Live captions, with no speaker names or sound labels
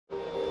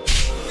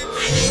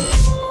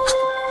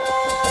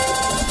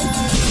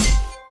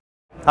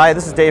Hi,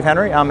 this is Dave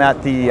Henry. I'm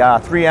at the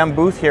 3M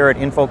booth here at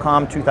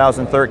Infocom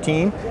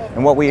 2013,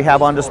 and what we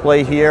have on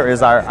display here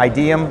is our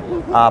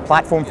Ideum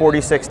Platform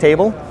 46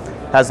 table.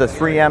 Has a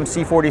 3M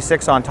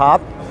C46 on top,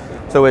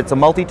 so it's a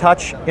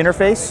multi-touch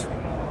interface.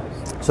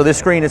 So this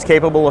screen is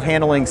capable of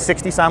handling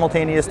 60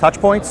 simultaneous touch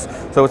points,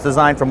 so it's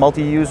designed for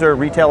multi-user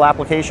retail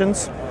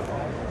applications.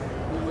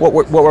 What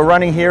we're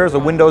running here is a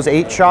Windows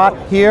 8 shot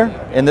here,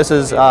 and this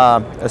is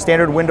a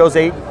standard Windows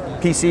 8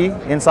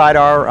 PC inside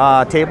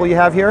our table you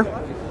have here.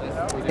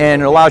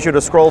 And it allows you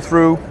to scroll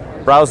through,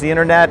 browse the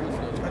internet,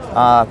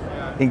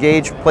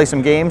 engage, play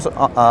some games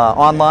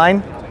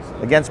online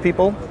against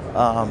people.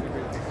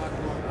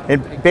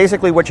 And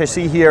basically what you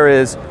see here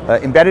is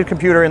an embedded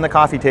computer in the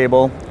coffee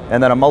table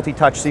and then a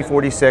multi-touch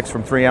C46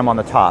 from 3M on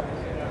the top.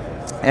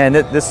 And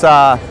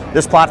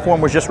this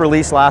platform was just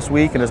released last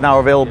week and is now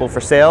available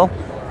for sale.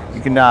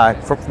 You can,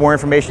 for more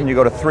information, you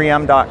go to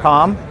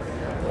 3m.com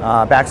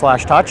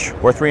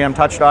 /touch or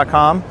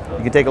 3mtouch.com.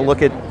 You can take a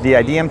look at the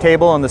Ideum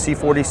table on the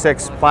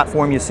C46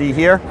 platform you see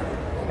here.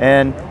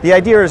 And the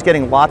idea is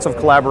getting lots of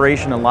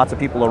collaboration and lots of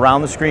people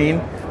around the screen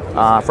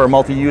for a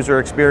multi-user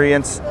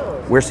experience.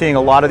 We're seeing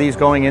a lot of these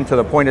going into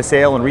the point of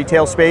sale and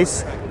retail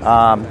space,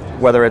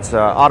 whether it's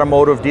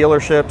automotive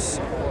dealerships,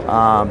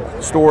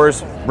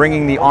 stores,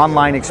 bringing the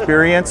online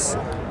experience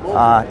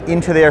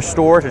into their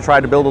store to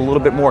try to build a little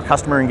bit more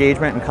customer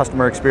engagement and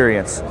customer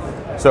experience.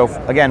 So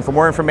again, for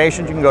more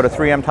information, you can go to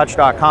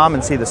 3mtouch.com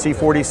and see the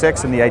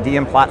C46 and the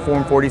Ideum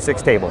Platform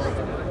 46 table.